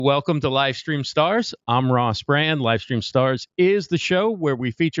Welcome to Livestream Stars. I'm Ross Brand. Livestream Stars is the show where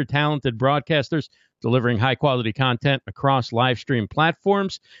we feature talented broadcasters delivering high-quality content across Livestream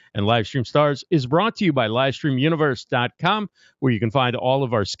platforms. And Livestream Stars is brought to you by LivestreamUniverse.com, where you can find all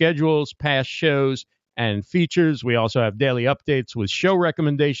of our schedules, past shows, and features. We also have daily updates with show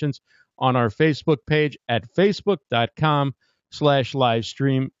recommendations on our Facebook page at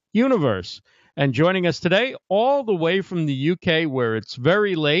facebook.com/LivestreamUniverse. And joining us today, all the way from the UK, where it's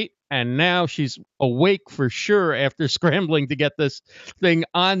very late, and now she's awake for sure after scrambling to get this thing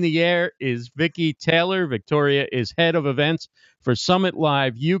on the air, is Vikki Taylor. Victoria is head of events for Summit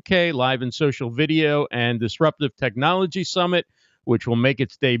Live UK, Live and Social Video and Disruptive Technology Summit, which will make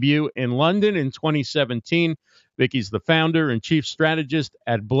its debut in London in 2017. Vikki's the founder and chief strategist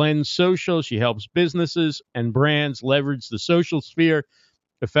at Blend Social. She helps businesses and brands leverage the social sphere,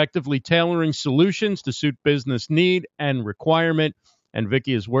 effectively tailoring solutions to suit business need and requirement. And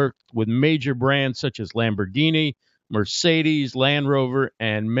Vikki has worked with major brands such as Lamborghini, Mercedes, Land Rover,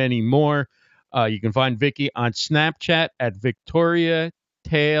 and many more. You can find Vikki on Snapchat at Victoria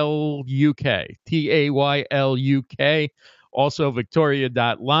Tail UK, TAYLUK. Also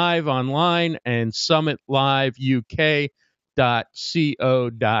Victoria.live online and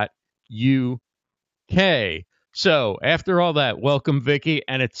summitlivek.co.uk. So, after all that, welcome, Vikki,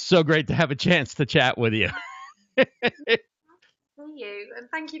 and it's so great to have a chance to chat with you. Thank you, and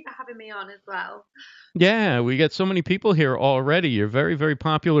thank you for having me on as well. Yeah, we get so many people here already. You're a very, very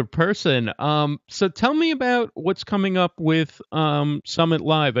popular person. So tell me about what's coming up with Summit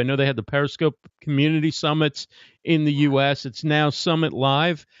Live. I know they had the Periscope Community Summits in the U.S. It's now Summit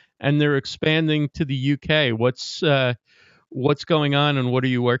Live, and they're expanding to the U.K. What's going on, and what are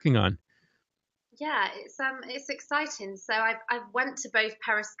you working on? Yeah, it's exciting. So I went to both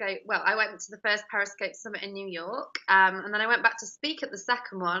Periscope. Well, I went to the first Periscope Summit in New York, and then I went back to speak at the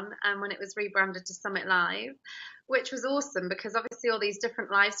second one, when it was rebranded to Summit Live, which was awesome because obviously all these different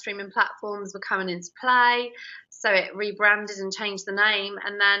live streaming platforms were coming into play. So it rebranded and changed the name.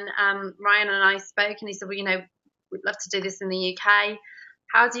 And then Ryan and I spoke, and he said, "Well, we'd love to do this in the UK.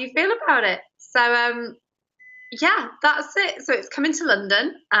 How do you feel about it?" So yeah, that's it. So it's coming to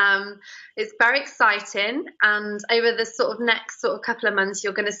London. It's very exciting, and over the sort of next sort of couple of months,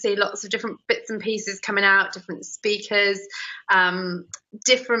 you're going to see lots of different bits and pieces coming out, different speakers,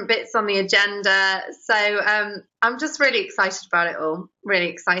 different bits on the agenda. So I'm just really excited about it all. Really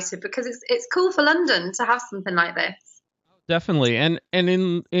excited because it's cool for London to have something like this. Definitely, and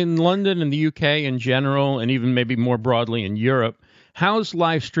in London and the UK in general, and even maybe more broadly in Europe. How's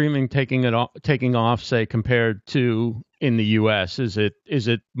live streaming taking off, say, compared to in the U.S.? Is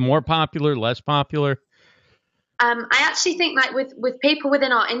it more popular, less popular? I actually think like with people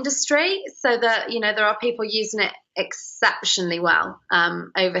within our industry, so that there are people using it exceptionally well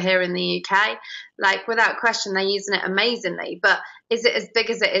over here in the UK. Like without question, they're using it amazingly. But is it as big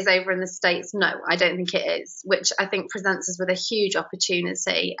as it is over in the States? No, I don't think it is. Which I think presents us with a huge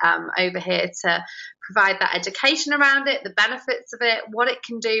opportunity over here to provide that education around it, the benefits of it, what it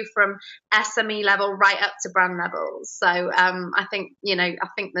can do from SME level right up to brand levels. So I think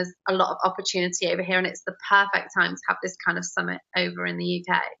there's a lot of opportunity over here, and it's the perfect time to have this kind of summit over in the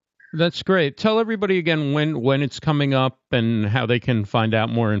UK. That's great. Tell everybody again when it's coming up and how they can find out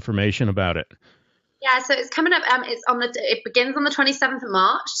more information about it. Yeah, so it's coming up. It begins on the 27th of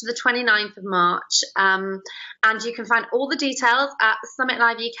March to the 29th of March, and you can find all the details at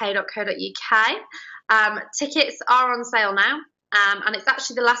summitlivek.co.uk. Tickets are on sale now, and it's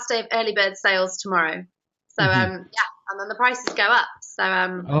actually the last day of early bird sales tomorrow. So yeah, and then the prices go up. So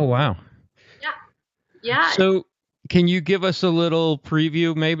oh wow. Yeah. So can you give us a little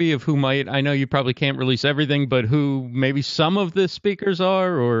preview maybe of who might? I know you probably can't release everything, but who maybe some of the speakers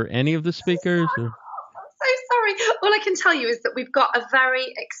are, or any of the speakers? Or? So sorry. All I can tell you is that we've got a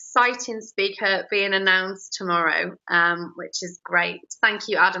very exciting speaker being announced tomorrow, which is great. Thank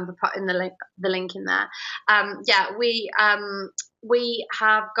you, Adam, for putting the link in there. We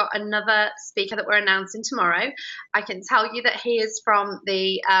have got another speaker that we're announcing tomorrow. I can tell you that he is from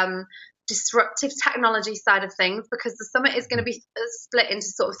the disruptive technology side of things, because the summit is going to be split into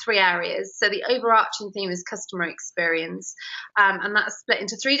sort of three areas. So the overarching theme is customer experience, and that's split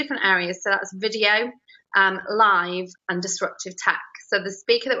into three different areas. So that's video, live, and disruptive tech. So the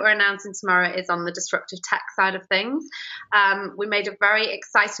speaker that we're announcing tomorrow is on the disruptive tech side of things. We made a very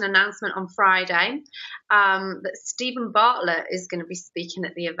exciting announcement on Friday that Stephen Bartlett is going to be speaking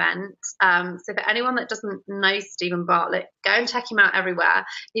at the event. So for anyone that doesn't know Stephen Bartlett, go and check him out everywhere.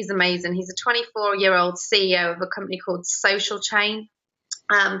 He's amazing. He's a 24-year-old CEO of a company called Social Chain.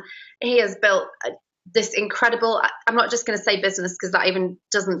 He has built this incredible, I'm not just going to say business because that even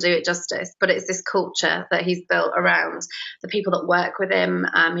doesn't do it justice, but it's this culture that he's built around the people that work with him.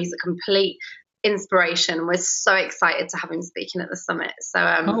 He's a complete inspiration. We're so excited to have him speaking at the summit. So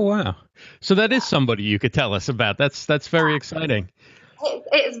Oh wow! So that is somebody you could tell us about. That's very exciting.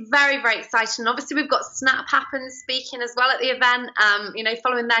 it's very, very exciting. Obviously, we've got Snap Happen speaking as well at the event.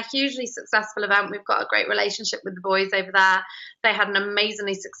 Following their hugely successful event, we've got a great relationship with the boys over there. They had an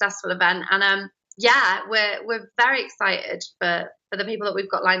amazingly successful event, and yeah, we're very excited for the people that we've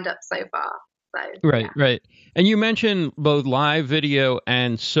got lined up so far. So Right, yeah. right. And you mentioned both live video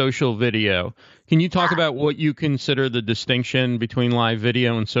and social video. Can you talk about what you consider the distinction between live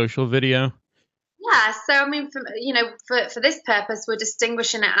video and social video? Yeah, so I mean, for this purpose, we're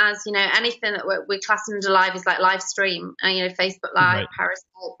distinguishing it as anything that we're classing under live is like live stream, Facebook Live, Right.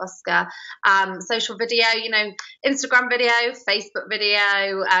 Periscope, Oscar, social video, Instagram video, Facebook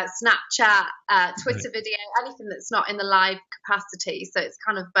video, Snapchat, Right. Twitter video, anything that's not in the live capacity. So it's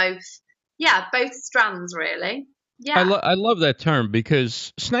kind of both, yeah, both strands really. I, Yeah. I love that term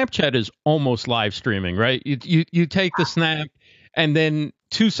because Snapchat is almost live streaming, right? You take the snap and then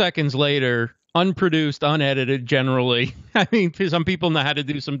 2 seconds later, unproduced, unedited, generally. I mean, some people know how to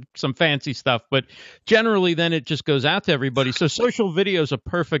do some fancy stuff, but generally then it just goes out to everybody. So social video is a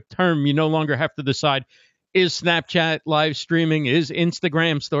perfect term. You no longer have to decide, is Snapchat live streaming? Is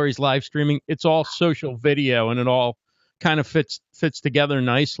Instagram stories live streaming? It's all social video and it all kind of fits together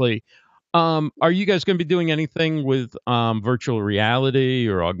nicely. Are you guys going to be doing anything with virtual reality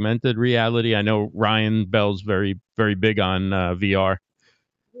or augmented reality? I know Ryan Bell's very, very big on VR.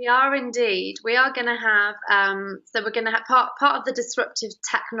 We are indeed. We are going to have, so we're going to have part of the disruptive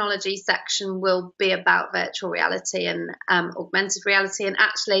technology section will be about virtual reality and augmented reality. And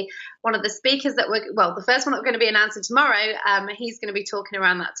actually, one of the speakers the first one that we're going to be announcing tomorrow, he's going to be talking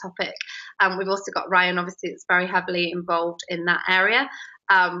around that topic. We've also got Ryan, obviously, that's very heavily involved in that area.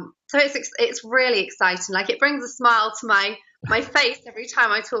 So it's really exciting. Like it brings a smile to my face every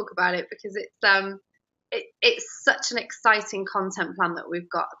time I talk about it because it's such an exciting content plan that we've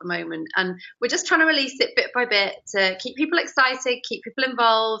got at the moment, and we're just trying to release it bit by bit to keep people excited, keep people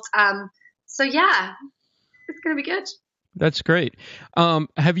involved. So yeah, it's going to be good. That's great.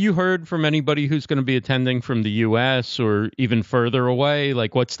 Have you heard from anybody who's going to be attending from the U.S. or even further away?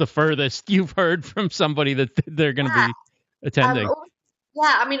 Like, what's the furthest you've heard from somebody that they're going to Yeah. be attending? All,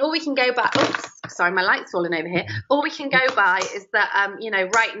 yeah, I mean, all we can go by. Oops, sorry, my light's falling over here. All we can go by is that,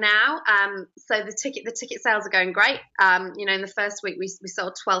 right now, so the ticket sales are going great. In the first week we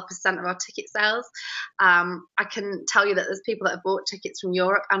sold 12% of our ticket sales. I can tell you that there's people that have bought tickets from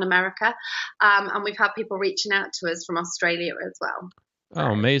Europe and America, and we've had people reaching out to us from Australia as well. So,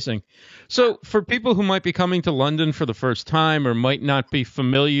 Oh, amazing. So, for people who might be coming to London for the first time or might not be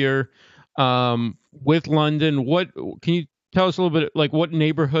familiar with London, what can you tell us a little bit? Like, what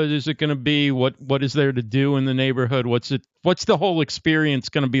neighborhood is it going to be? What is there to do in the neighborhood? What's the whole experience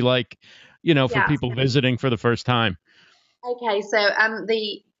going to be like? For yeah. people visiting for the first time. Okay, so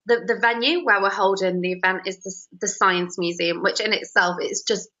the venue where we're holding the event is the Science Museum, which in itself is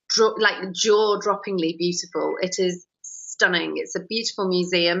just jaw-droppingly beautiful. It is stunning. It's a beautiful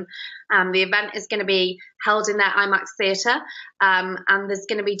museum. The event is going to be held in their IMAX theatre, and there's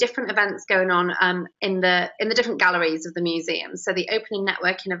going to be different events going on in the different galleries of the museum. So the opening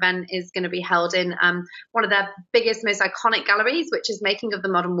networking event is going to be held in one of their biggest, most iconic galleries, which is Making of the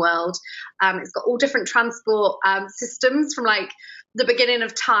Modern World. It's got all different transport systems from like the beginning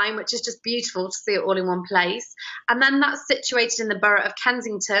of time, which is just beautiful to see it all in one place. And then that's situated in the borough of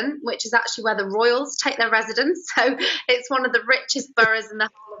Kensington, which is actually where the royals take their residence. So it's one of the richest boroughs in the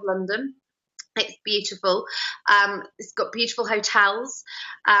whole of London. It's beautiful. It's got beautiful hotels.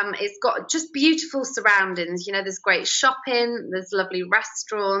 It's got just beautiful surroundings. There's great shopping. There's lovely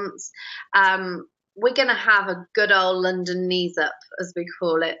restaurants. We're going to have a good old London knees up, as we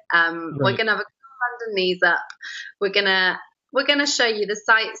call it. We're Right. going to have a good London knees up. We're gonna show you the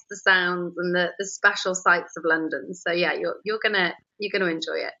sights, the sounds, and the special sights of London. So yeah, you're gonna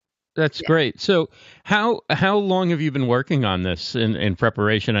enjoy it. That's Yeah. great. So, how long have you been working on this in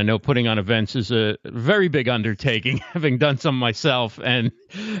preparation? I know putting on events is a very big undertaking, having done some myself, and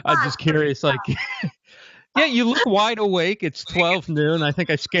I'm just curious. Like, yeah, you look wide awake. It's 12 noon. I think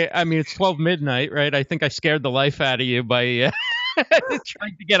I scared. I mean, it's 12 midnight, right? I think I scared the life out of you by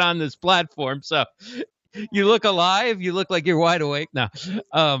trying to get on this platform. So, you look alive. You look like you're wide awake. No,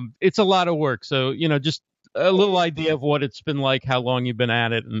 it's a lot of work. So, just a little idea of what it's been like, how long you've been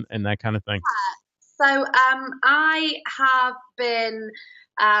at it, and that kind of thing. So I have been.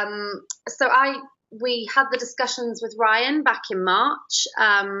 So we had the discussions with Ryan back in March,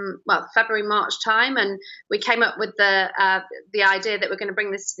 February, March time, and we came up with the idea that we're going to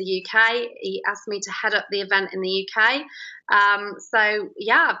bring this to the UK. He asked me to head up the event in the UK. So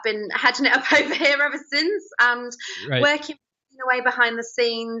yeah, I've been heading it up over here ever since, and working away behind the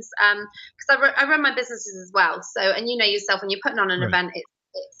scenes, because I run my businesses as well. So, and you know yourself, when you're putting on an event,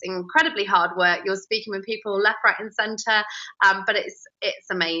 it's incredibly hard work. You're speaking with people left, right, and centre, but it's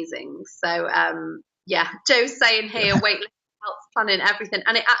amazing. So yeah, Joe's saying here, weightlifting helps planning everything,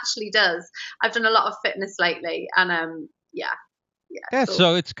 and it actually does. I've done a lot of fitness lately, and yeah.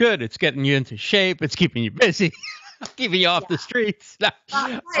 So it's good. It's getting you into shape. It's keeping you busy, keeping you off the streets. It's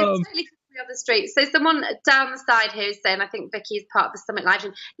totally off the street. So someone down the side here is saying, I think Vikki is part of the Summit Live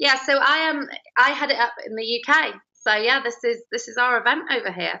Stream. Yeah, so I head it up in the UK. So yeah, this is our event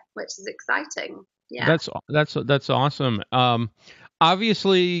over here, which is exciting. Yeah, that's awesome.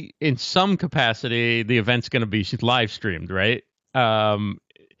 Obviously, in some capacity, the event's going to be live streamed, right?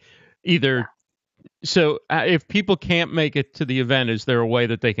 So if people can't make it to the event, is there a way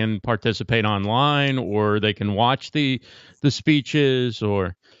that they can participate online, or they can watch the speeches,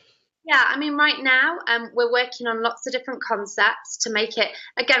 or? Yeah, I mean, right now, we're working on lots of different concepts to make it,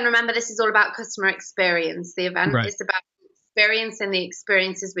 again, remember, this is all about customer experience. The event is about experiencing the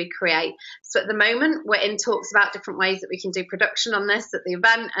experiences we create. So at the moment, we're in talks about different ways that we can do production on this at the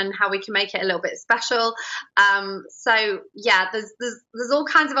event and how we can make it a little bit special. So yeah, there's all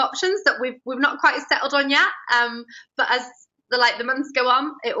kinds of options that we've not quite settled on yet. But as the months go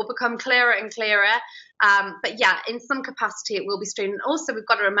on, it will become clearer and clearer. But yeah, in some capacity, it will be streamed. And also, we've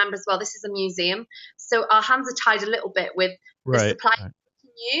got to remember as well, this is a museum, so our hands are tied a little bit with the supply we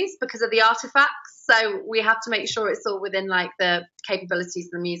can use because of the artifacts. So we have to make sure it's all within like the capabilities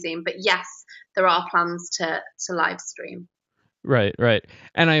of the museum. But yes, there are plans to live stream. Right.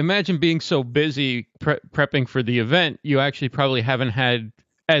 And I imagine being so busy prepping for the event, you actually probably haven't had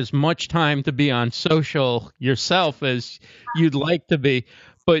as much time to be on social yourself as you'd like to be,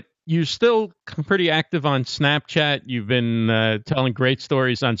 but you're still pretty active on Snapchat. You've been telling great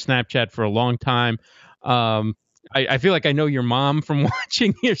stories on Snapchat for a long time. I feel like I know your mom from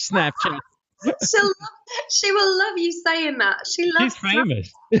watching your Snapchat. She will love you saying that. She's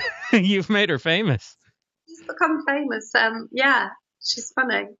famous. You've made her famous. She's become famous. Yeah, she's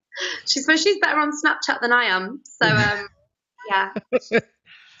funny. She's better on Snapchat than I am. So yeah. She's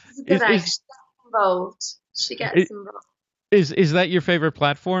a good egg. She gets involved. She gets involved. Is that your favorite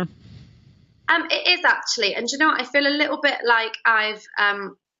platform? It is actually, and do you know what? I feel a little bit like I've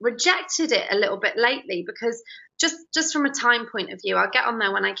rejected it a little bit lately because just from a time point of view, I'll get on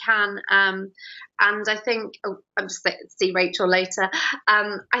there when I can, and I think I'm just see Rachel later.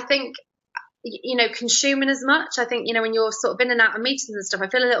 I think, you know, consuming as much. I think, you know, when you're sort of in and out of meetings and stuff, I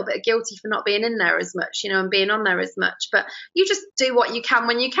feel a little bit guilty for not being in there as much, you know, and being on there as much. But you just do what you can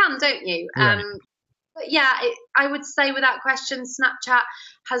when you can, don't you? Right. But yeah, I would say without question, Snapchat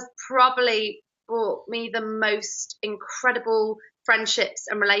has probably brought me the most incredible friendships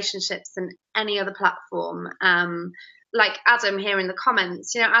and relationships than any other platform. Like Adam here in the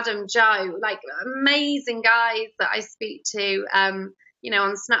comments, you know, Adam, Joe, like amazing guys that I speak to, you know,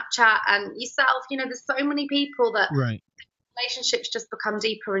 on Snapchat, and yourself, you know, there's so many people that relationships just become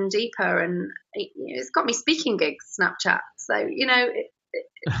deeper and deeper, and it's got me speaking gigs, Snapchat. So, you know,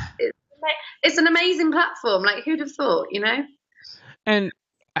 it's an amazing platform. Like, who'd have thought, you know? And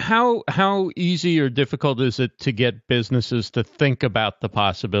how easy or difficult is it to get businesses to think about the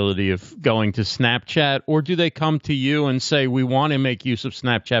possibility of going to Snapchat, or do they come to you and say, we want to make use of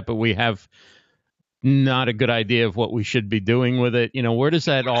Snapchat, but we have not a good idea of what we should be doing with it? You know, where does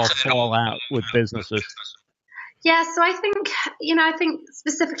that all fall out with businesses? Yeah, so I think, you know, I think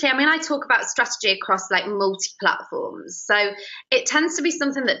specifically, I mean, I talk about strategy across like multi-platforms. So it tends to be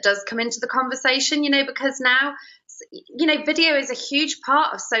something that does come into the conversation, you know, because now, you know, video is a huge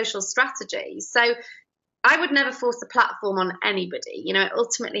part of social strategy. So I would never force a platform on anybody. You know, it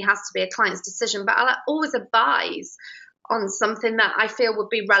ultimately has to be a client's decision, but I'll always advise on something that I feel would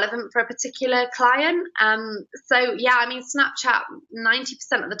be relevant for a particular client. So yeah, I mean, Snapchat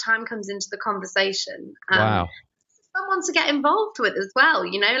 90% of the time comes into the conversation. Wow. Someone to get involved with as well,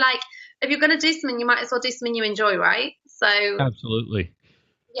 you know, like if you're going to do something, you might as well do something you enjoy, right? So absolutely.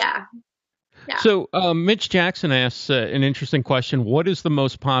 Yeah. So Mitch Jackson asks an interesting question. What is the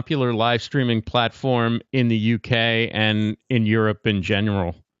most popular live streaming platform in the UK and in Europe in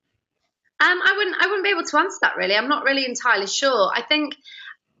general? I wouldn't be able to answer that really. I'm not really entirely sure. I think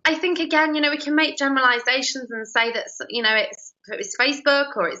again, you know, we can make generalizations and say that, you know, it's it's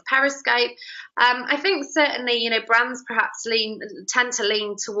Facebook or it's Periscope. I think certainly, brands perhaps tend to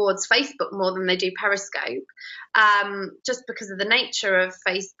lean towards Facebook more than they do Periscope, just because of the nature of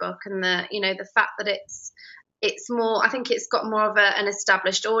Facebook and the fact that it's more. I think it's got more of an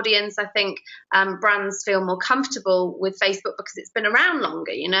established audience. I think brands feel more comfortable with Facebook because it's been around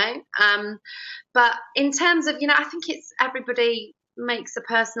longer. But in terms of, I think it's everybody makes a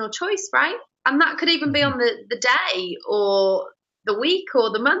personal choice, right? And that could even be on the day or the week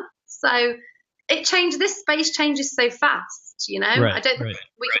or the month. So this space changes so fast, Right, I don't think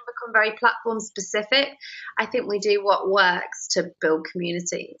we can become very platform specific. I think we do what works to build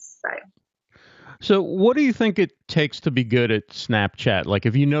communities. So what do you think it takes to be good at Snapchat? Like,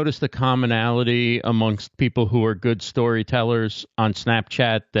 have you noticed the commonality amongst people who are good storytellers on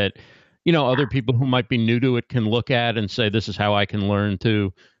Snapchat that, other people who might be new to it can look at and say, this is how I can learn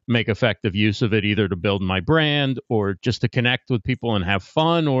to make effective use of it, either to build my brand or just to connect with people and have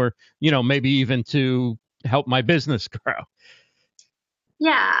fun, or, maybe even to help my business grow?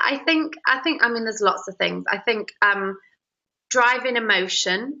 Yeah, I mean, there's lots of things. I think driving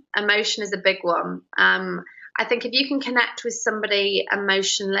emotion is a big one. I think if you can connect with somebody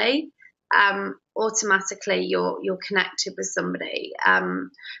emotionally, automatically you're connected with somebody.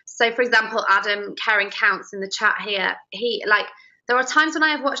 So for example, Adam Caring Counts in the chat here, there are times when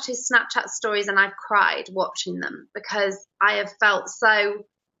I have watched his Snapchat stories and I've cried watching them because I have felt so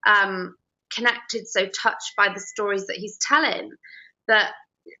connected, so touched by the stories that he's telling, that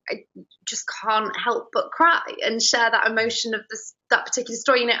I just can't help but cry and share that emotion of that particular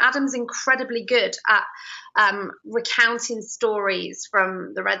story. Adam's incredibly good at recounting stories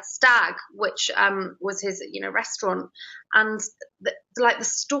from the Red Stag, which was his restaurant, and the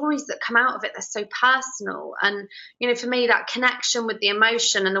stories that come out of it, they're so personal. And for me, that connection with the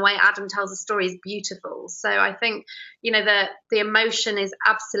emotion and the way Adam tells a story is beautiful. So I think the emotion is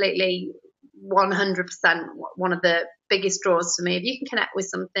absolutely 100% one of the biggest draws for me. If you can connect with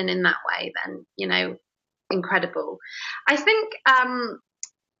something in that way, then incredible. I think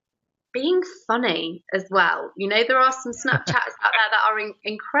being funny as well. There are some Snapchatters out there that are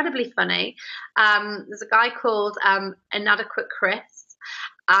incredibly funny. There's a guy called Inadequate Chris,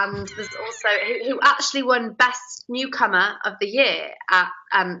 and there's also who actually won Best Newcomer of the Year at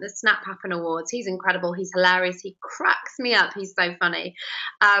the Snap Happen Awards. He's incredible. He's hilarious. He cracks me up. He's so funny.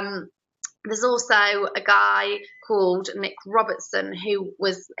 There's also a guy called Nick Robertson who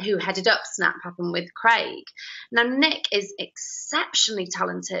headed up Snap Happen with Craig. Now Nick is exceptionally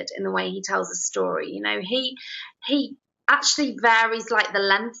talented in the way he tells a story. He actually varies the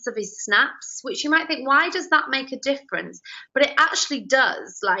lengths of his snaps, which you might think, why does that make a difference? But it actually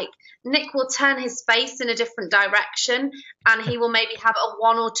does. Nick will turn his face in a different direction and he will maybe have a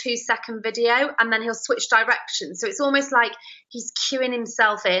 1 or 2 second video and then he'll switch directions. So it's almost like he's cueing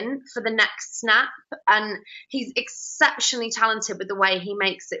himself in for the next snap, and he's exceptionally talented with the way he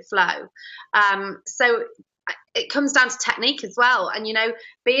makes it flow. So it comes down to technique as well. And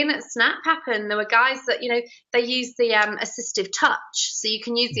being at Snap Happen, there were guys that they use the assistive touch, so you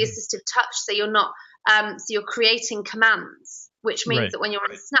can use the assistive touch, so you're not so you're creating commands, which means that when you're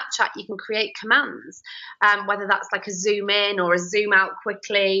on Snapchat you can create commands, whether that's a zoom in or a zoom out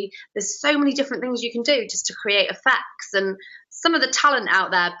quickly. There's so many different things you can do just to create effects, and some of the talent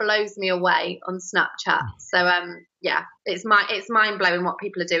out there blows me away on Snapchat. So yeah, it's mind blowing what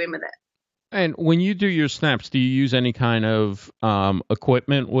people are doing with it. And when you do your snaps, do you use any kind of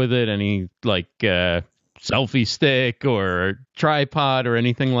equipment with it? Any selfie stick or tripod or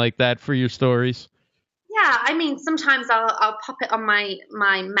anything like that for your stories? Yeah, I mean, sometimes I'll pop it on my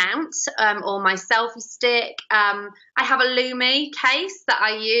mount or my selfie stick. I have a Lumi case that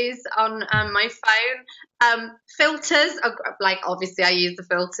I use on my phone. Filters, obviously I use the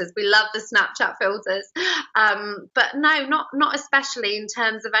filters. We love the Snapchat filters. But no, not especially in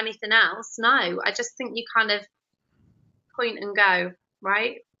terms of anything else. No, I just think you kind of point and go,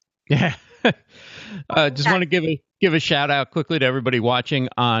 right? Yeah. Just want to give a shout out quickly to everybody watching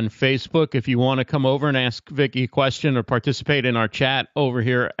on Facebook. If you want to come over and ask Vikki a question or participate in our chat over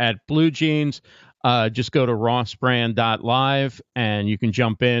here at Blue Jeans, just go to rossbrand.live and you can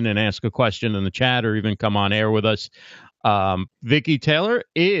jump in and ask a question in the chat or even come on air with us. Vikki Taylor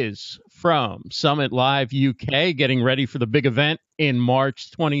is from Summit Live UK, getting ready for the big event in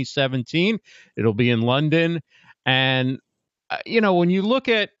March 2017. It'll be in London. And when you look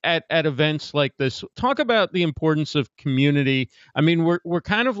at events like this, talk about the importance of community. I mean, we're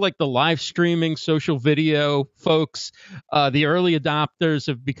kind of like the live streaming social video folks. The early adopters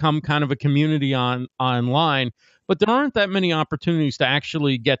have become kind of a community online. but there aren't that many opportunities to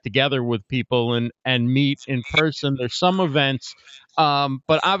actually get together with people and meet in person. There's some events,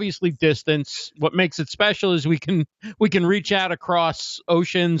 but obviously distance. What makes it special is we can reach out across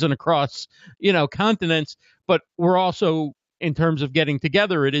oceans and across continents, but we're also, in terms of getting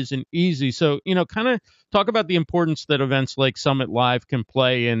together, it isn't easy. So, kind of talk about the importance that events like Summit Live can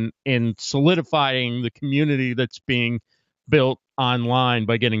play in solidifying the community that's being built online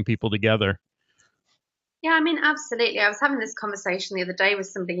by getting people together. Yeah, I mean, absolutely. I was having this conversation the other day with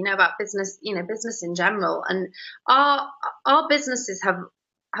somebody, about business, business in general, and our our businesses have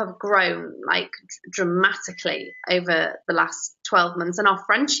grown like dramatically over the last 12 months, and our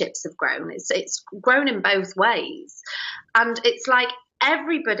friendships have grown. It's grown in both ways, and it's like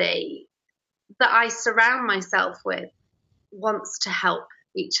everybody that I surround myself with wants to help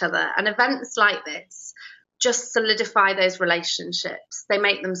each other, and events like this just solidify those relationships. They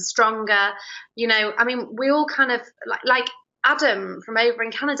make them stronger. I mean, we all kind of like Adam from over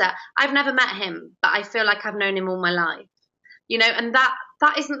in Canada. I've never met him, but I feel like I've known him all my life. And that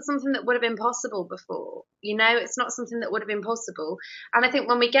isn't something that would have been possible before. It's not something that would have been possible. And I think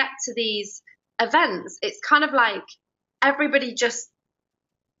when we get to these events, it's kind of like everybody just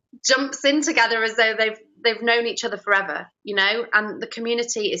jumps in together as though they've known each other forever, and the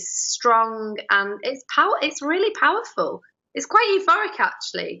community is strong, and it's really powerful. It's quite euphoric,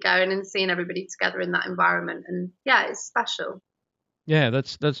 actually, going and seeing everybody together in that environment, and yeah, it's special. Yeah,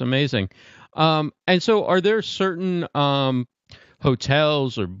 that's amazing. And so, are there certain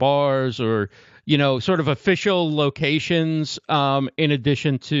hotels or bars or sort of official locations, in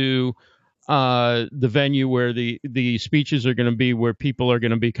addition to the venue where the speeches are going to be, where people are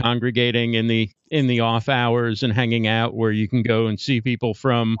going to be congregating in the off hours and hanging out, where you can go and see people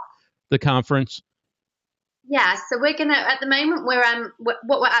from the conference? Yeah, so we're gonna at the moment what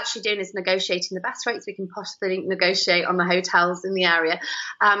we're actually doing is negotiating the best rates we can possibly negotiate on the hotels in the area.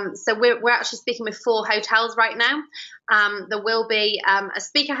 So we're actually speaking with 4 hotels right now. There will be a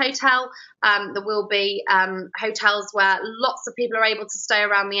speaker hotel. There will be hotels where lots of people are able to stay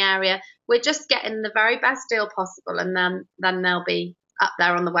around the area. We're just getting the very best deal possible, and then they'll be up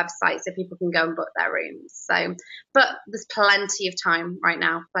there on the website so people can go and book their rooms. So, but there's plenty of time right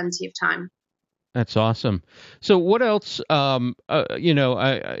now, plenty of time. That's awesome. So what else,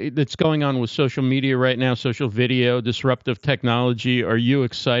 that's going on with social media right now, social video, disruptive technology, are you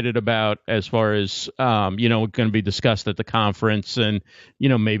excited about, as far as, going to be discussed at the conference, and,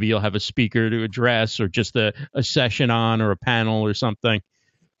 maybe you'll have a speaker to address, or just a session on, or a panel or something?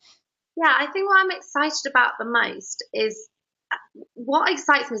 Yeah, I think what I'm excited about the most is what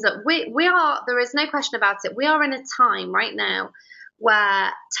excites me is that we are, there is no question about it, we are in a time right now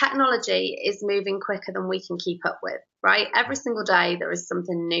where technology is moving quicker than we can keep up with, right? Every single day there is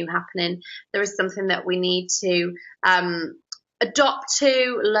something new happening. There is something that we need to adopt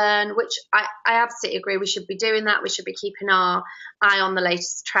to, learn, which I absolutely agree. We should be doing that. We should be keeping our eye on the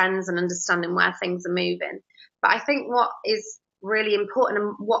latest trends and understanding where things are moving. But I think what is really important,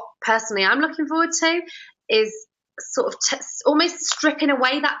 and what personally I'm looking forward to, is sort of almost stripping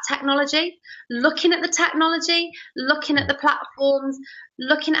away that technology, looking at the technology, looking at the platforms,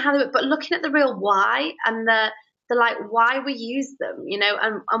 looking at but looking at the real why, and the like why we use them,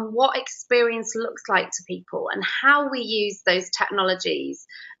 and what experience looks like to people, and how we use those technologies,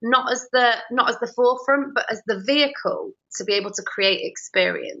 not as the forefront, but as the vehicle to be able to create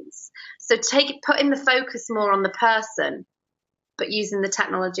experience. So putting the focus more on the person, but using the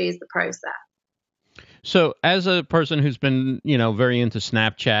technology as the process. So, as a person who's been, very into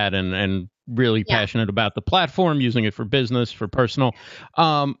Snapchat and really passionate about the platform, using it for business, for personal,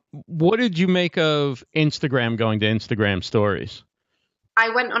 what did you make of Instagram going to Instagram stories? I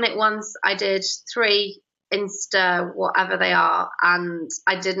went on it once. I did 3 Insta, whatever they are, and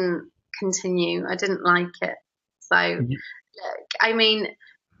I didn't continue. I didn't like it. So, look, I mean,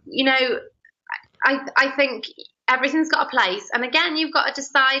 I think everything's got a place, and again, you've got to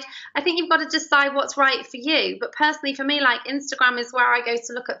decide. I think you've got to decide what's right for you. But personally, for me, like, Instagram is where I go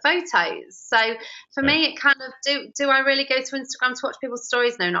to look at photos. So for me, it kind of do I really go to Instagram to watch people's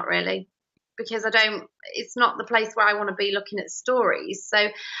stories? No, not really, because it's not the place where I want to be looking at stories. So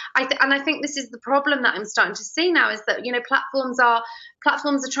I think this is the problem that I'm starting to see now, is that platforms are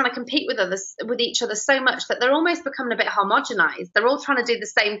trying to compete with each other so much that they're almost becoming a bit homogenized. They're all trying to do the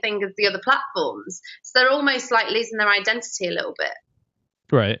same thing as the other platforms, so they're almost like losing their identity a little bit.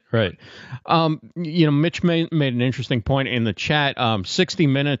 Right. Mitch made an interesting point in the chat. 60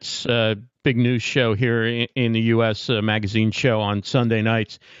 Minutes, big news show here in the U.S., magazine show on Sunday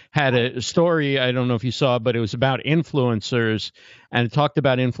nights, had a story. I don't know if you saw it, but it was about influencers, and it talked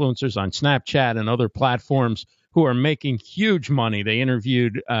about influencers on Snapchat and other platforms who are making huge money. They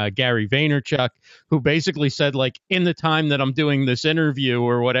interviewed Gary Vaynerchuk, who basically said, like, in the time that I'm doing this interview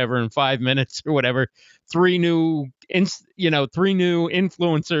or whatever, in 5 minutes or whatever, three new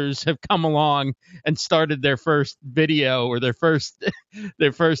influencers have come along and started their first video or their first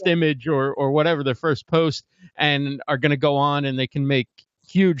image or whatever, their first post, and are going to go on and they can make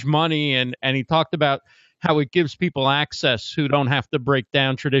huge money. And he talked about how it gives people access who don't have to break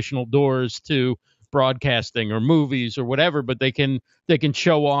down traditional doors to broadcasting or movies or whatever, but they can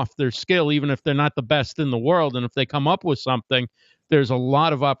show off their skill even if they're not the best in the world. And if they come up with something, there's a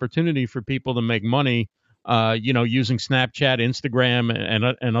lot of opportunity for people to make money, using Snapchat, Instagram,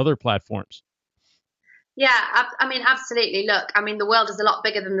 and other platforms. Yeah, I mean, absolutely. Look, I mean, the world is a lot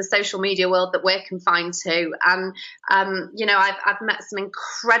bigger than the social media world that we're confined to. And, I've met some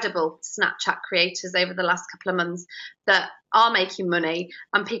incredible Snapchat creators over the last couple of months that are making money,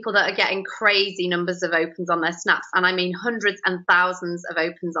 and people that are getting crazy numbers of opens on their snaps. And I mean, hundreds and thousands of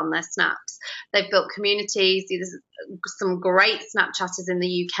opens on their snaps. They've built communities. There's some great Snapchatters in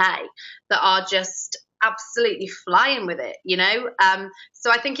the UK that are just absolutely flying with it, so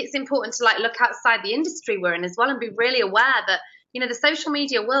I think it's important to look outside the industry we're in as well and be really aware that the social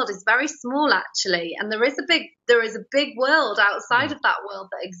media world is very small actually, and there is a big world outside of that world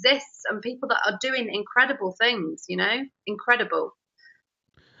that exists, and people that are doing incredible things, incredible.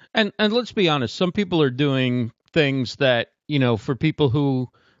 And let's be honest, some people are doing things that, for people who,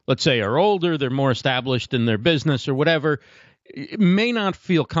 let's say, are older, they're more established in their business or whatever, may not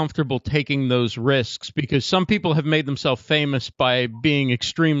feel comfortable taking those risks, because some people have made themselves famous by being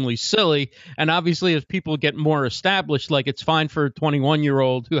extremely silly. And obviously, as people get more established, like, it's fine for a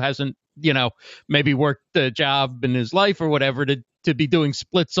 21-year-old who hasn't, maybe worked a job in his life or whatever to be doing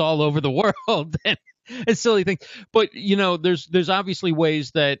splits all over the world. And silly things. But, there's obviously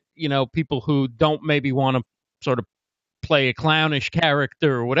ways that, people who don't maybe want to sort of play a clownish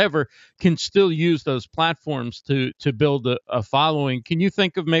character or whatever can still use those platforms to build a following. Can you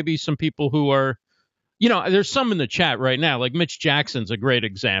think of maybe some people who are, there's some in the chat right now, like Mitch Jackson's a great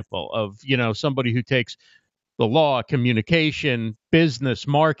example of, somebody who takes the law, communication, business,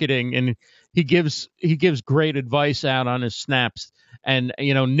 marketing, and he gives great advice out on his snaps. And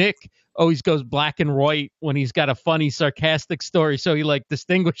Nick always goes black and white when he's got a funny, sarcastic story, so he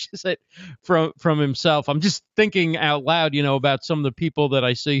distinguishes it from himself. I'm just thinking out loud, about some of the people that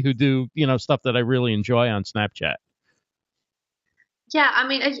I see who do stuff that I really enjoy on Snapchat. Yeah, I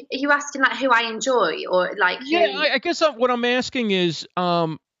mean, are you asking who I enjoy, or Yeah, I guess what I'm asking is,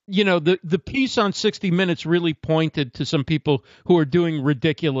 the piece on 60 Minutes really pointed to some people who are doing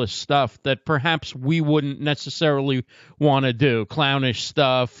ridiculous stuff that perhaps we wouldn't necessarily want to do. Clownish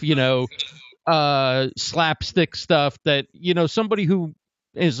stuff, slapstick stuff that, somebody who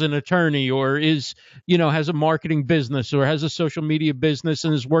is an attorney or is, has a marketing business or has a social media business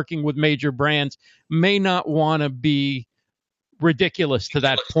and is working with major brands may not want to be ridiculous to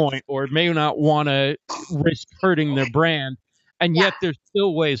that point, or may not want to risk hurting their brand. And yet there's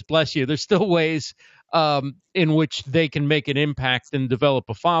still ways, bless you, there's still ways in which they can make an impact and develop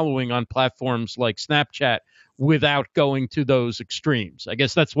a following on platforms like Snapchat without going to those extremes. I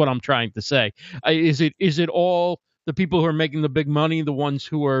guess that's what I'm trying to say. Is it all the people who are making the big money, the ones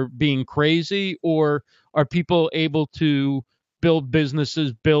who are being crazy, or are people able to build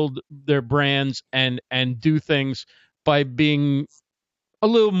businesses, build their brands, and do things by being a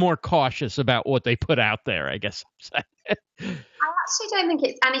little more cautious about what they put out there, I guess I'm saying. I actually don't think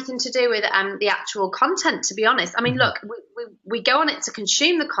it's anything to do with the actual content, to be honest. I mean, look, we go on it to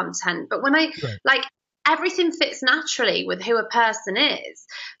consume the content, but when everything fits naturally with who a person is.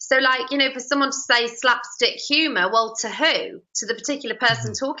 So, for someone to say slapstick humor, well, to who? To the particular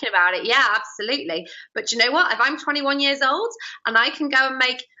person talking about it, yeah, absolutely. But you know what? If I'm 21 years old and I can go and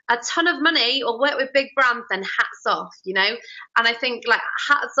make a ton of money or work with big brands, then hats off, And I think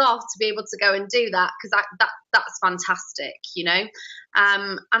hats off to be able to go and do that, because that's fantastic,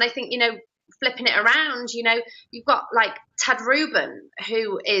 And I think, flipping it around, you've got Ted Rubin,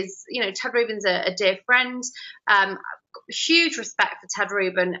 who is, Ted Rubin's a dear friend. Huge respect for Ted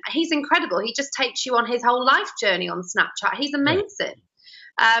Rubin. He's incredible. He just takes you on his whole life journey on Snapchat. He's amazing.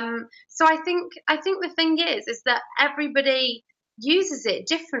 So I think the thing is that everybody uses it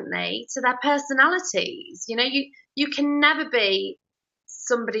differently to their personalities. You can never be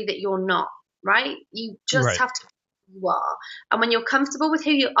somebody that you're not, right? You just have to be who you are. And when you're comfortable with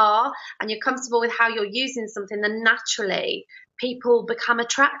who you are and you're comfortable with how you're using something, then naturally people become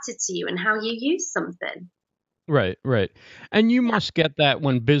attracted to you and how you use something. Right. And you must get that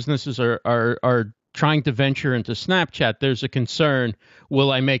when businesses are trying to venture into Snapchat, there's a concern.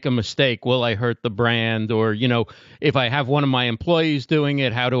 Will I make a mistake? Will I hurt the brand? Or, if I have one of my employees doing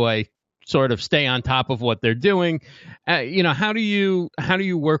it, how do I sort of stay on top of what they're doing? How do you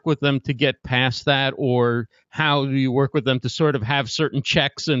work with them to get past that? Or how do you work with them to sort of have certain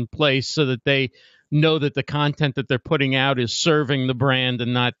checks in place so that they know that the content that they're putting out is serving the brand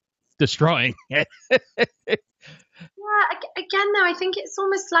and not destroying it? Yeah, again though, I think it's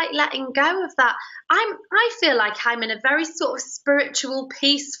almost like letting go of that. I feel like I'm in a very sort of spiritual,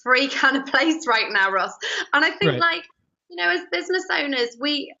 peace-free kind of place right now, Ross. And I think Right. like, as business owners,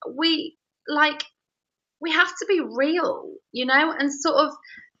 we like we have to be real, and sort of,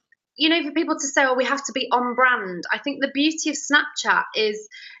 for people to say, oh, we have to be on brand. I think the beauty of Snapchat is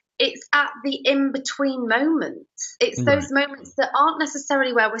it's at the in between moments. It's Right. those moments that aren't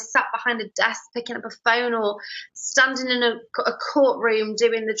necessarily where we're sat behind a desk picking up a phone, or standing in a courtroom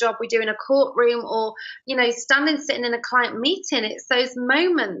doing the job we do in a courtroom, or, sitting in a client meeting. It's those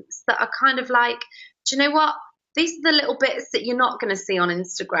moments that are kind of like, do you know what? These are the little bits that you're not going to see on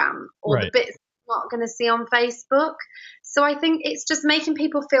Instagram, or the Right. bits you're not going to see on Facebook. So I think it's just making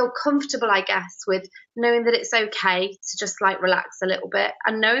people feel comfortable, I guess, with knowing that it's okay to just like relax a little bit,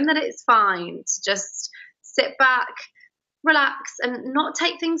 and knowing that it's fine to just sit back, relax, and not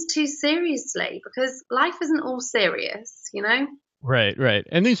take things too seriously, because life isn't all serious. Right, right.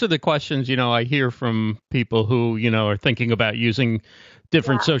 And these are the questions, I hear from people who, are thinking about using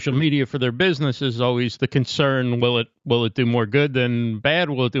different Yeah, social media for their business. Is always the concern, will it do more good than bad?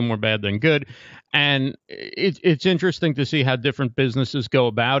 Will it do more bad than good? And it's interesting to see how different businesses go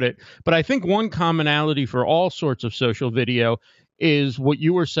about it. But I think one commonality for all sorts of social video is what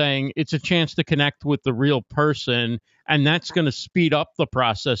you were saying. It's a chance to connect with the real person, and that's going to speed up the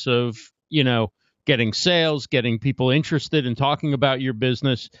process of, getting sales, getting people interested in talking about your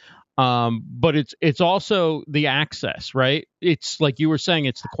business. But it's also the access, right? It's like you were saying,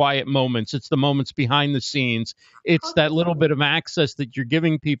 it's the quiet moments, it's the moments behind the scenes, it's that little 100%. bit of access that you're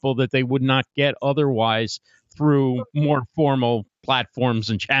giving people that they would not get otherwise through more formal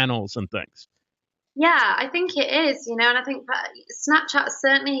platforms and channels and things. Yeah, I think it is, and I think that Snapchat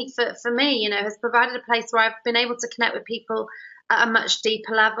certainly for me, has provided a place where I've been able to connect with people at a much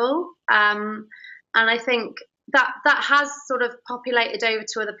deeper level. And I think that has sort of populated over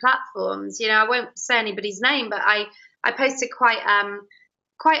to other platforms. I won't say anybody's name, but I posted quite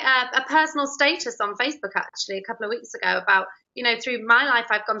a personal status on Facebook actually a couple of weeks ago about, through my life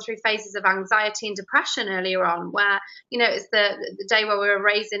I've gone through phases of anxiety and depression earlier on, where, it's the day where we were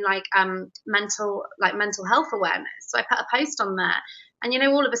raising mental health awareness. So I put a post on there, and,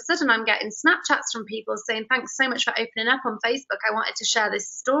 all of a sudden I'm getting Snapchats from people saying, thanks so much for opening up on Facebook. I wanted to share this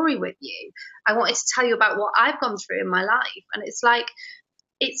story with you. I wanted to tell you about what I've gone through in my life. And it's like,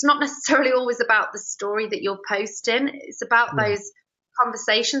 it's not necessarily always about the story that you're posting. It's about Right. those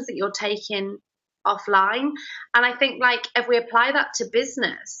conversations that you're taking offline. And I think, like, if we apply that to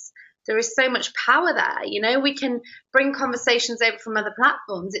business, there is so much power there. We can bring conversations over from other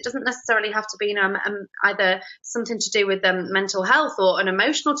platforms. It doesn't necessarily have to be, either something to do with mental health or an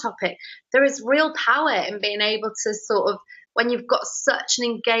emotional topic. There is real power in being able to sort of, when you've got such an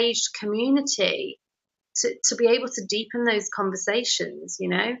engaged community, to be able to deepen those conversations.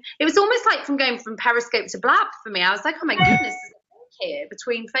 It was almost like from going from Periscope to Blab for me. I was like, oh my goodness, there's a link here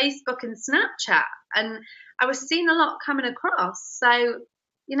between Facebook and Snapchat, and I was seeing a lot coming across. So,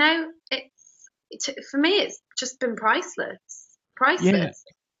 for me, it's just been priceless, Yeah. priceless.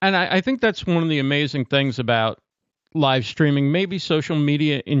 And I think that's one of the amazing things about live streaming, maybe social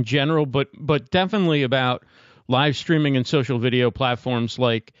media in general, but definitely about live streaming and social video platforms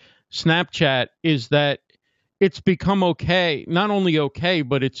like Snapchat, is that it's become okay, not only okay,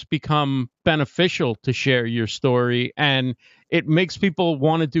 but it's become beneficial to share your story, and it makes people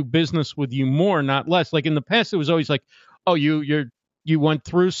want to do business with you more, not less. Like in the past, it was always like, oh, you went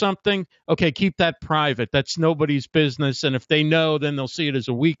through something, okay, keep that private. That's nobody's business, and if they know, then they'll see it as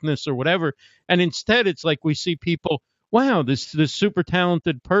a weakness or whatever. And instead, it's like we see people, wow, this super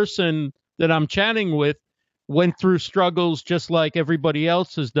talented person that I'm chatting with went through struggles just like everybody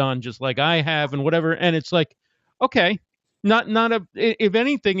else has done, just like I have, and whatever. And it's like, okay, not a. If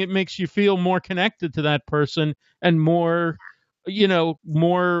anything, it makes you feel more connected to that person and more,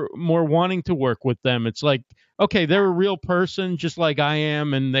 more wanting to work with them. It's like, okay, they're a real person just like I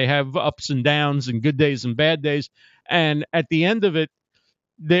am, and they have ups and downs and good days and bad days. And at the end of it,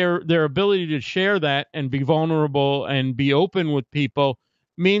 their ability to share that and be vulnerable and be open with people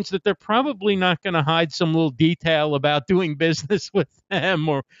means that they're probably not going to hide some little detail about doing business with them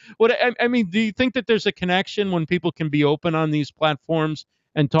or what. I mean, do you think that there's a connection when people can be open on these platforms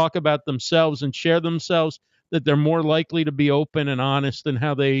and talk about themselves and share themselves, that they're more likely to be open and honest in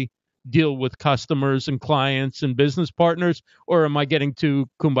how they deal with customers and clients and business partners? Or am I getting too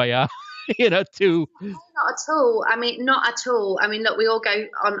kumbaya? Too. Not at all. I mean, not at all. I mean, look, we all go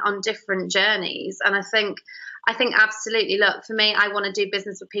on different journeys, and I think absolutely. Look, for me, I want to do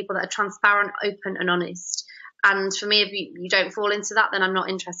business with people that are transparent, open, and honest. And for me, if you don't fall into that, then I'm not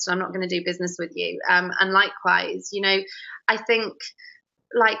interested. I'm not going to do business with you. And likewise, I think,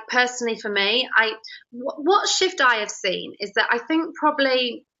 like, personally for me, what shift I have seen is that I think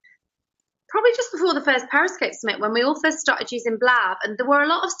probably just before the first Periscope Summit, when we all first started using Blab, and there were a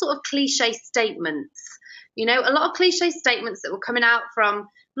lot of sort of cliche statements, a lot of cliche statements that were coming out from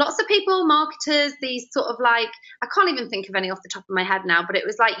lots of people, marketers, these sort of, like, I can't even think of any off the top of my head now, but it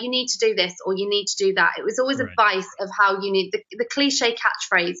was like, you need to do this or you need to do that. It was always Right. advice of how you need the cliche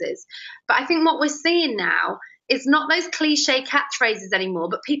catchphrases. But I think what we're seeing now is not those cliche catchphrases anymore,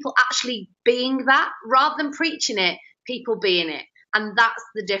 but people actually being that, rather than preaching it, people being it. And that's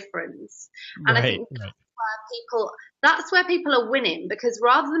the difference. And I think that's where people are winning, because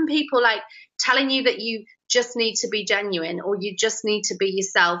rather than people like telling you that you just need to be genuine, or you just need to be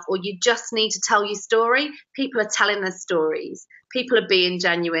yourself, or you just need to tell your story, people are telling their stories. People are being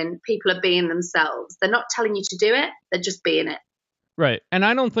genuine. People are being themselves. They're not telling you to do it. They're just being it. Right. And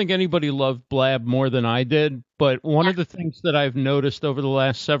I don't think anybody loved Blab more than I did. But one of the things that I've noticed over the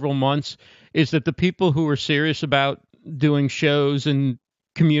last several months is that the people who are serious about doing shows and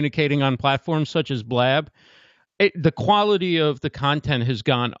communicating on platforms such as Blab, the quality of the content has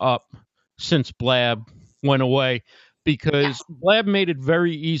gone up since Blab went away, because Blab made it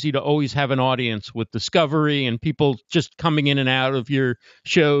very easy to always have an audience with discovery and people just coming in and out of your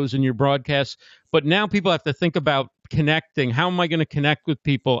shows and your broadcasts. But now people have to think about connecting. How am I going to connect with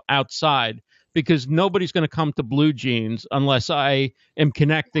people outside? Because nobody's going to come to Blue Jeans unless I am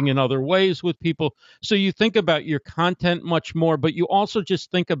connecting in other ways with people. So you think about your content much more, but you also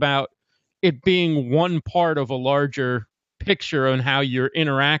just think about it being one part of a larger picture on how you're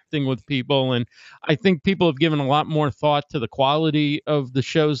interacting with people. And I think people have given a lot more thought to the quality of the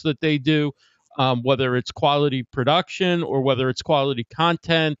shows that they do, whether it's quality production or whether it's quality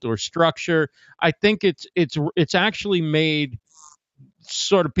content or structure. I think it's actually made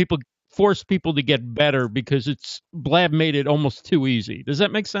sort of people force people to get better, because Blab made it almost too easy. Does that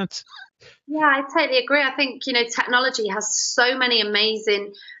make sense? Yeah, I totally agree. I think, technology has so many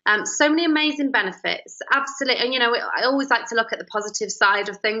amazing benefits. Absolutely. And, I always like to look at the positive side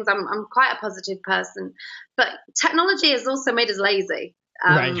of things. I'm quite a positive person, but technology has also made us lazy.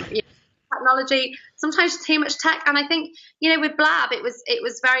 Right. Technology, sometimes too much tech. And I think, with Blab, it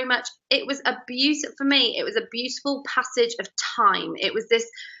was very much, for me, it was a beautiful passage of time. It was this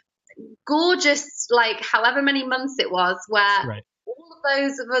gorgeous, like, however many months it was, where Right. all of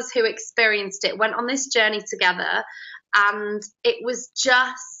those of us who experienced it went on this journey together, and it was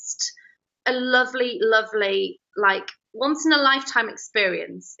just a lovely, lovely, like, once in a lifetime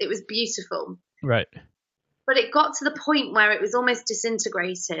experience. It was beautiful. Right. But it got to the point where it was almost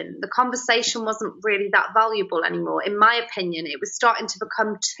disintegrating. The conversation wasn't really that valuable anymore. In my opinion, it was starting to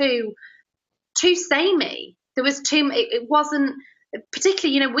become too samey. There was it wasn't,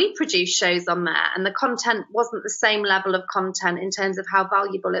 particularly, we produced shows on there, and the content wasn't the same level of content in terms of how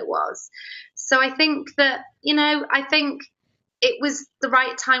valuable it was. So I think that, I think it was the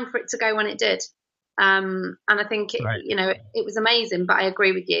right time for it to go when it did. And I think it was amazing, but I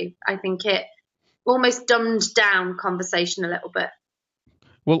agree with you. I think it almost dumbed down conversation a little bit.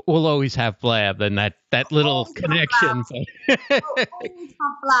 We'll always have Blab and that little Always connection.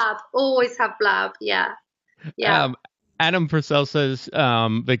 Always have Blab. Yeah. Adam Purcell says,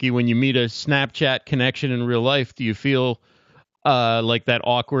 Vikki, when you meet a Snapchat connection in real life, do you feel like that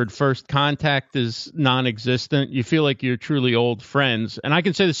awkward first contact is non-existent? You feel like you're truly old friends. And I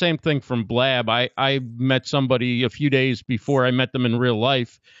can say the same thing from Blab. I met somebody a few days before I met them in real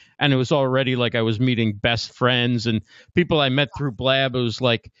life, and it was already like I was meeting best friends. And people I met through Blab, it was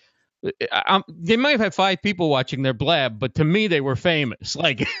like, they might have had 5 people watching their Blab, but to me they were famous.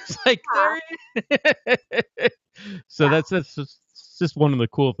 Like, it's like, so that's just one of the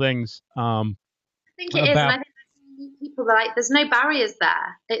cool things. I think it is, and I think people are like, there's no barriers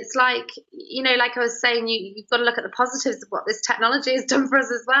there. It's like, like I was saying, you've got to look at the positives of what this technology has done for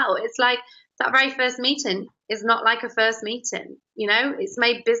us as well. It's like that very first meeting is not like a first meeting. It's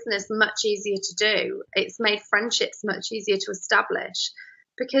made business much easier to do. It's made friendships much easier to establish,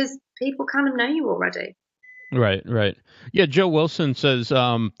 because people kind of know you already. Right, right. Yeah, Joe Wilson says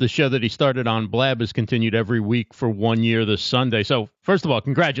the show that he started on Blab has continued every week for 1 year this Sunday. So first of all,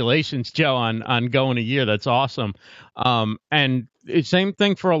 congratulations, Joe, on going a year. That's awesome. And it's same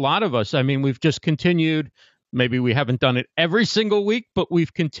thing for a lot of us. I mean, we've just continued. Maybe we haven't done it every single week, but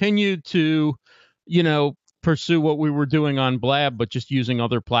we've continued to, you know, pursue what we were doing on Blab, but just using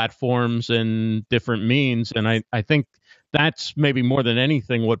other platforms and different means. And I think that's maybe more than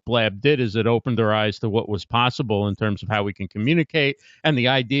anything what Blab did is it opened our eyes to what was possible in terms of how we can communicate and the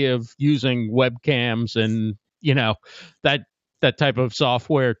idea of using webcams and that that type of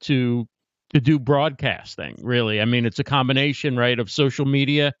software to do broadcasting. Really, I mean, it's a combination, right, of social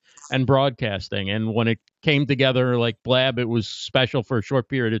media and broadcasting. And when it came together like Blab, it was special for a short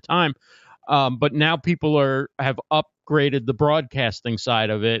period of time. But now people have upgraded the broadcasting side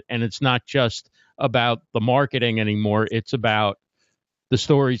of it, and it's not just about the marketing anymore. It's about the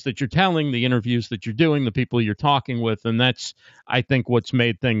stories that you're telling, the interviews that you're doing, the people you're talking with, and that's, I think, what's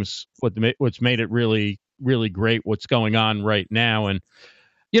made it really, really great. What's going on right now, and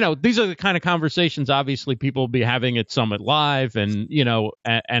these are the kind of conversations obviously people will be having at Summit Live and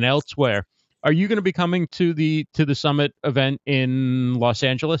and elsewhere. Are you going to be coming to the Summit event in Los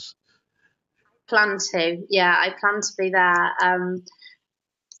Angeles? Plan to, yeah, I plan to be there.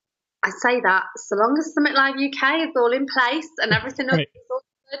 I say that so long as Summit Live UK is all in place and everything else is all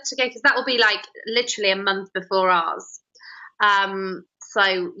good to go, because that will be like literally a month before ours. So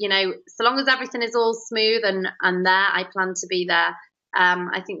so long as everything is all smooth and there, I plan to be there.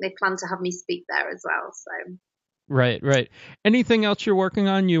 I think they plan to have me speak there as well. So. Right, right. Anything else you're working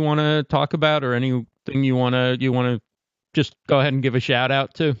on you want to talk about, or anything you want to just go ahead and give a shout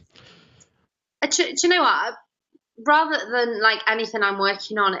out to? Do you know what? Rather than like anything I'm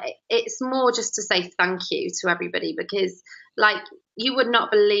working on, it's more just to say thank you to everybody, because like you would not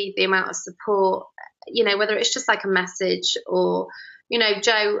believe the amount of support, whether it's just like a message or,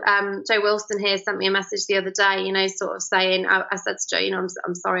 Joe Wilson here sent me a message the other day, sort of saying, I said to Joe,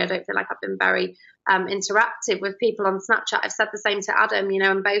 I'm sorry, I don't feel like I've been very interactive with people on Snapchat. I've said the same to Adam,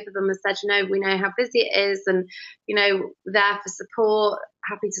 and both of them have said, we know how busy it is, and there for support,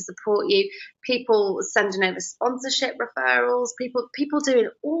 happy to support you. People sending over sponsorship referrals, people doing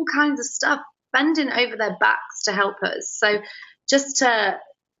all kinds of stuff, bending over their backs to help us. So just to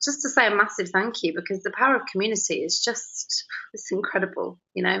say a massive thank you, because the power of community is it's incredible,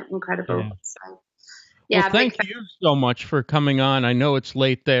 incredible. Yeah. So. Yeah, well, thank you so much for coming on. I know it's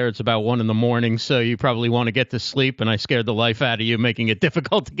late there. It's about 1 a.m, so you probably want to get to sleep, and I scared the life out of you, making it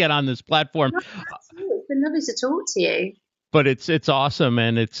difficult to get on this platform. It's been lovely to talk to you. But it's awesome,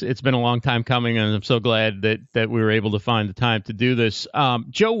 and it's been a long time coming, and I'm so glad that we were able to find the time to do this.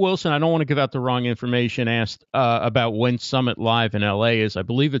 Joe Wilson, I don't want to give out the wrong information, asked about when Summit Live in LA is. I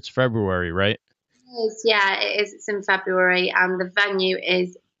believe it's February, right? Yeah, it is. It's in February, and the venue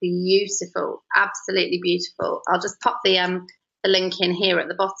is beautiful, absolutely beautiful. I'll just pop the link in here at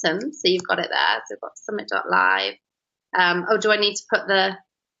the bottom, so you've got it there. So we've got summit.live. Do I need to put the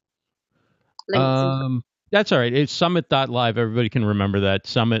links? That's all right. It's summit.live. Everybody can remember that,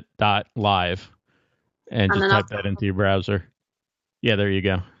 summit.live, and just type that into your browser. Yeah, there you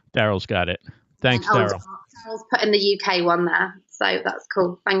go. Daryl's got it. Thanks, Daryl. Daryl's put in the UK one there, so that's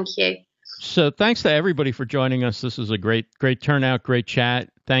cool. Thank you. So thanks to everybody for joining us. This was a great turnout, great chat.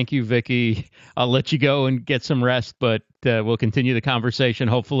 Thank you, Vikki. I'll let you go and get some rest, but we'll continue the conversation,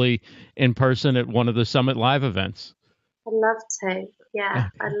 hopefully in person at one of the Summit Live events. I'd love to. Yeah,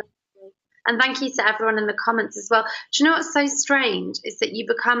 I'd love to. And thank you to everyone in the comments as well. Do you know what's so strange is that you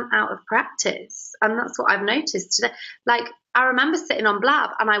become out of practice, and that's what I've noticed today. Like, I remember sitting on Blab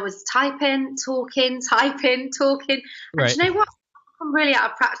and I was typing, talking. And right. Do you know what? I'm really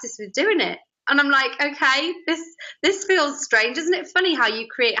out of practice with doing it, and I'm like, okay, this feels strange. Isn't it funny how you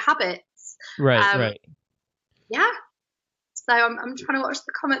create habits? Right. Yeah. So I'm trying to watch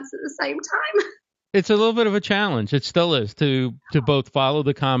the comments at the same time. It's a little bit of a challenge. It still is to both follow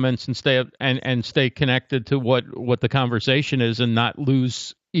the comments and stay up and stay connected to what the conversation is and not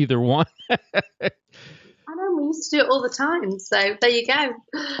lose either one. I know, we used to do it all the time. So there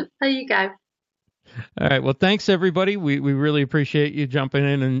you go. All right. Well, thanks, everybody. We really appreciate you jumping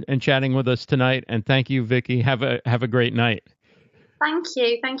in and chatting with us tonight. And thank you, Vikki. Have a great night. Thank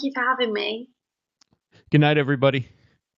you. Thank you for having me. Good night, everybody.